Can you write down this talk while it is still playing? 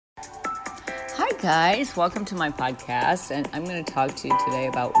Hi guys, welcome to my podcast, and I'm going to talk to you today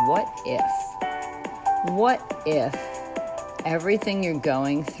about what if. What if everything you're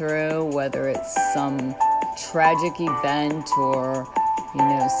going through, whether it's some tragic event or,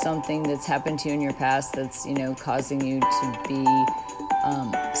 something that's happened to you in your past that's, causing you to be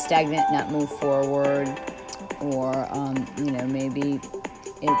stagnant, not move forward, or, maybe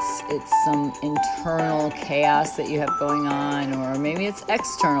it's some internal chaos that you have going on, or maybe it's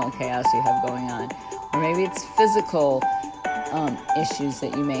external chaos you have going on, or maybe it's physical issues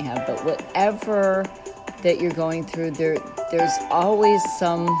that you may have. But whatever that you're going through, there's always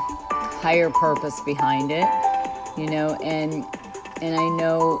some higher purpose behind it, and I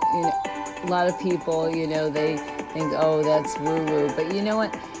know, a lot of people, they think, oh, that's woo-woo, but you know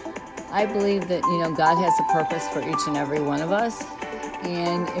what? I believe that, God has a purpose for each and every one of us.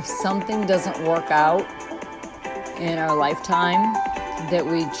 And if something doesn't work out in our lifetime that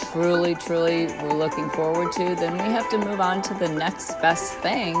we truly, truly were looking forward to, then we have to move on to the next best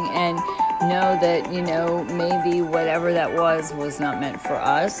thing and know that, maybe whatever that was not meant for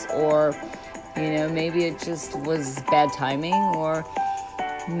us, or, maybe it just was bad timing, or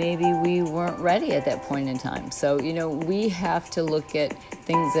maybe we weren't ready at that point in time. So, we have to look at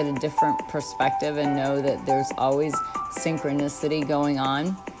things at a different perspective and know that there's always synchronicity going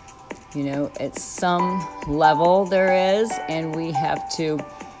on. At some level there is, and we have to,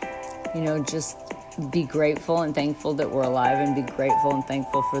 just be grateful and thankful that we're alive, and be grateful and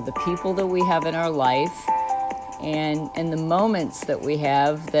thankful for the people that we have in our life, and the moments that we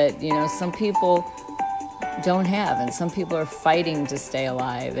have that, some people don't have, and some people are fighting to stay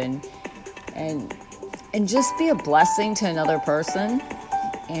alive, and just be a blessing to another person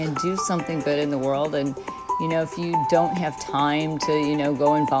and do something good in the world. And if you don't have time to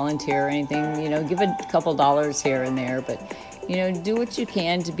go and volunteer or anything, give a couple dollars here and there, but do what you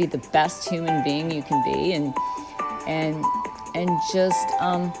can to be the best human being you can be, and just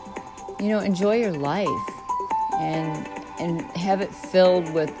enjoy your life, and have it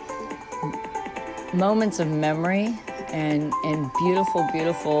filled with moments of memory and beautiful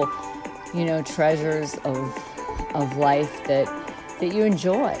treasures of life that you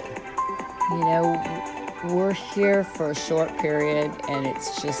enjoy. We're here for a short period, and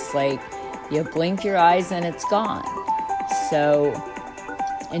it's just like you blink your eyes and it's gone. So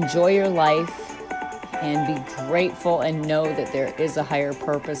enjoy your life and be grateful, and know that there is a higher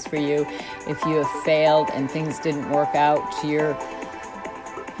purpose for you. If you have failed and things didn't work out to your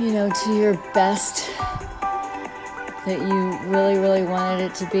best that you really, really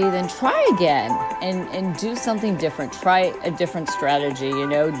wanted it to be, then try again and do something different. Try a different strategy,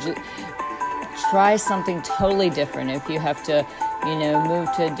 try something totally different. If you have to,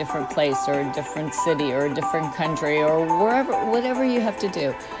 move to a different place, or a different city, or a different country, or whatever you have to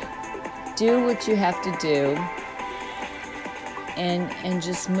do what you have to do, and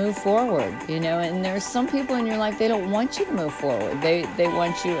just move forward, and there's some people in your life, they don't want you to move forward. They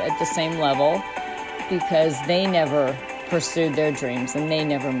want you at the same level, because they never pursued their dreams and they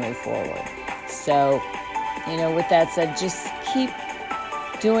never moved forward. So, with that said, just keep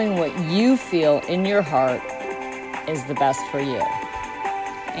doing what you feel in your heart is the best for you.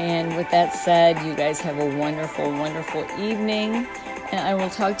 And with that said, you guys have a wonderful, wonderful evening, and I will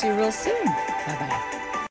talk to you real soon. Bye-bye.